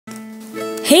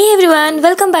Hey everyone,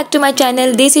 welcome back to my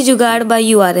channel Desi Jugaad by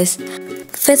URS.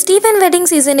 Festive and wedding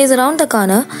season is around the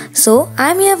corner, so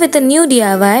I'm here with a new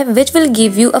DIY which will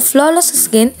give you a flawless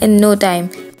skin in no time.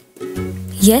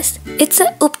 Yes, it's a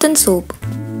Ubtan soap.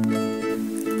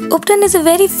 Ubtan is a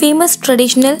very famous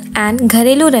traditional and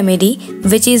gharelu remedy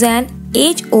which is an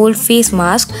age-old face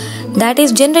mask that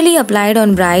is generally applied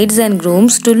on brides and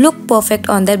grooms to look perfect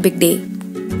on their big day.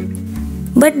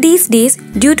 But these days,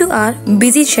 due to our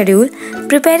busy schedule,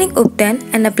 preparing Ubtan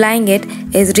and applying it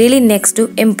is really next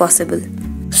to impossible.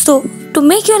 So, to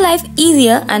make your life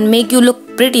easier and make you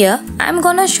look prettier, I'm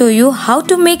gonna show you how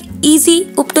to make easy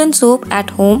Ubtan soap at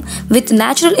home with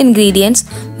natural ingredients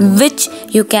which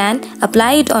you can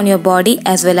apply it on your body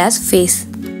as well as face.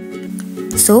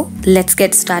 So, let's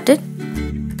get started.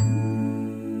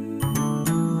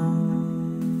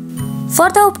 For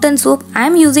the Ubtan soap, I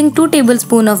am using 2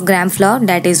 tablespoons of gram flour,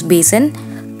 that is besan,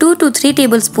 2 to 3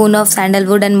 tablespoons of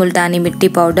sandalwood and multani mitti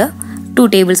powder, 2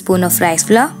 tablespoons of rice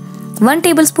flour, 1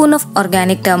 tablespoon of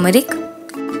organic turmeric,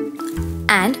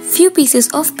 and few pieces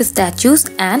of pistachios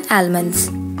and almonds.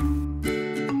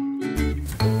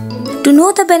 To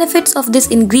know the benefits of these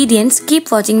ingredients,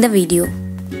 keep watching the video.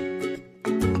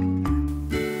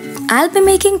 I'll be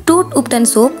making 2 Ubtan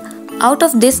soap out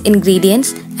of these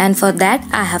ingredients, and for that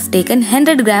I have taken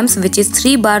 100 grams, which is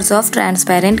 3 bars of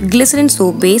transparent glycerin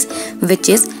soap base, which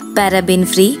is paraben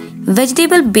free,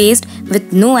 vegetable based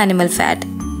with no animal fat.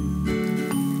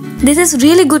 This is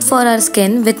really good for our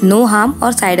skin with no harm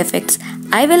or side effects.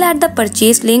 I will add the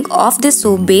purchase link of this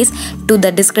soap base to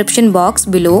the description box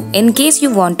below in case you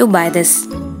want to buy this.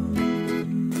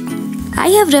 I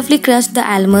have roughly crushed the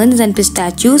almonds and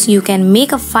pistachios. You can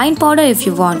make a fine powder if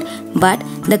you want, but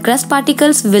the crust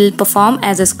particles will perform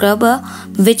as a scrubber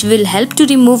which will help to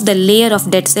remove the layer of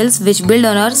dead cells which build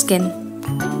on our skin.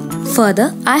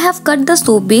 Further, I have cut the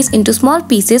soap base into small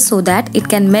pieces so that it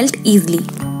can melt easily.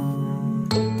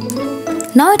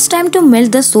 Now it's time to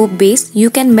melt the soap base.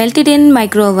 You can melt it in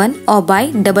micro oven or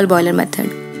by double boiler method.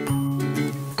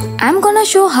 I'm gonna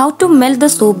show how to melt the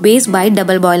soap base by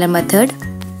double boiler method.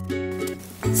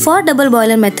 For double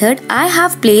boiler method, I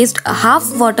have placed a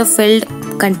half water filled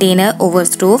container over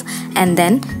stove and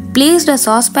then placed a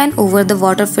saucepan over the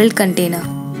water filled container.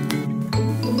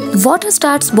 Water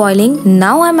starts boiling.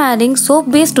 Now I'm adding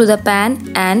soap base to the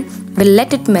pan and will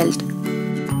let it melt.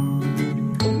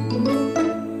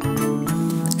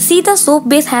 See, the soap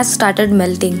base has started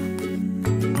melting.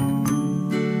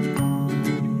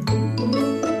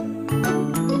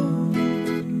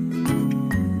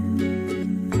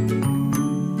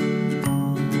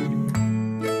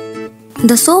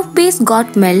 The soap base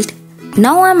got melt.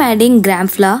 Now I am adding gram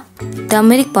flour,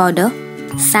 turmeric powder,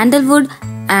 sandalwood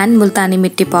and multani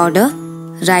mitti powder,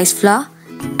 rice flour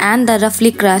and the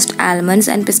roughly crushed almonds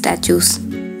and pistachios.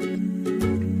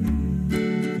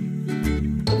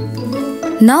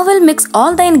 Now we'll mix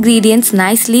all the ingredients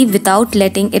nicely without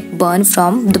letting it burn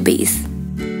from the base.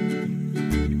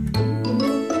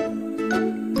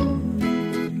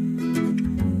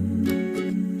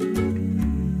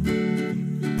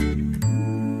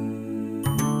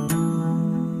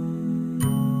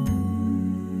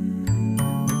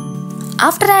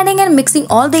 After adding and mixing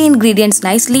all the ingredients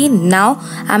nicely, now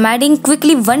I'm adding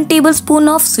quickly 1 tablespoon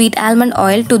of sweet almond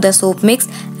oil to the soap mix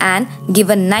and give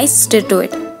a nice stir to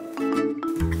it.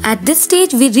 At this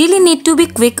stage, we really need to be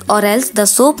quick or else the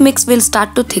soap mix will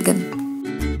start to thicken.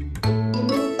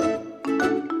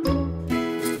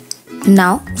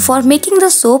 Now, for making the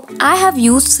soap, I have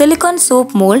used silicone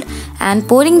soap mold and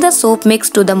pouring the soap mix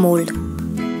to the mold.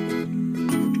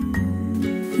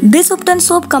 This Ubtan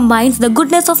soap combines the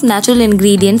goodness of natural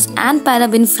ingredients and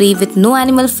paraben free with no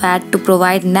animal fat to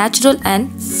provide natural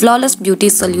and flawless beauty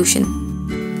solution.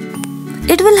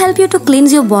 It will help you to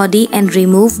cleanse your body and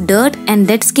remove dirt and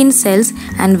dead skin cells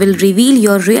and will reveal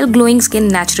your real glowing skin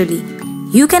naturally.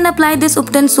 You can apply this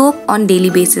Ubtan soap on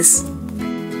daily basis.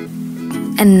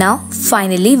 And now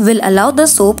finally we'll allow the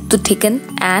soap to thicken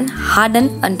and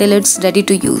harden until it's ready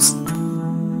to use.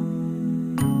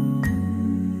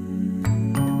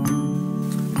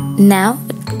 Now,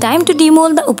 time to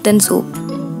demold the Ubtan soap.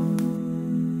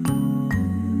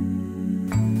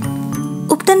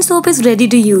 Ubtan soap is ready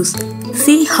to use.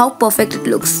 See how perfect it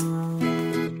looks.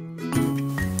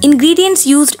 Ingredients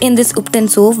used in this Ubtan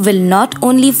soap will not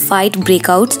only fight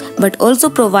breakouts but also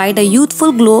provide a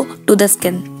youthful glow to the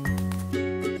skin.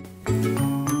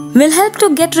 Will help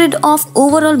to get rid of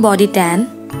overall body tan.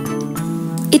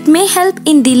 It may help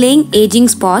in delaying aging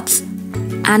spots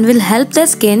and will help the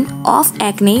skin of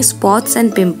acne, spots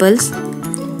and pimples.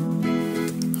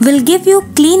 Will give you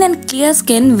clean and clear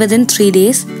skin within 3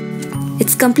 days.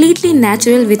 It's completely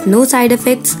natural with no side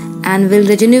effects and will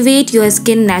rejuvenate your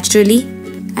skin naturally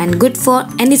and good for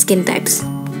any skin types.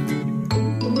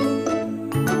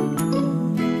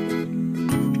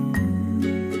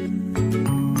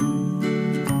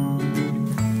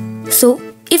 So,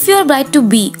 if you are bride to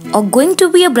be or going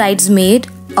to be a bridesmaid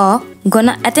or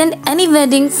gonna attend any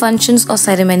wedding, functions or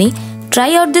ceremony,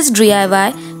 try out this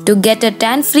DIY to get a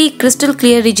tan-free, crystal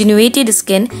clear rejuvenated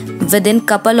skin within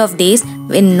couple of days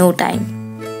in no time.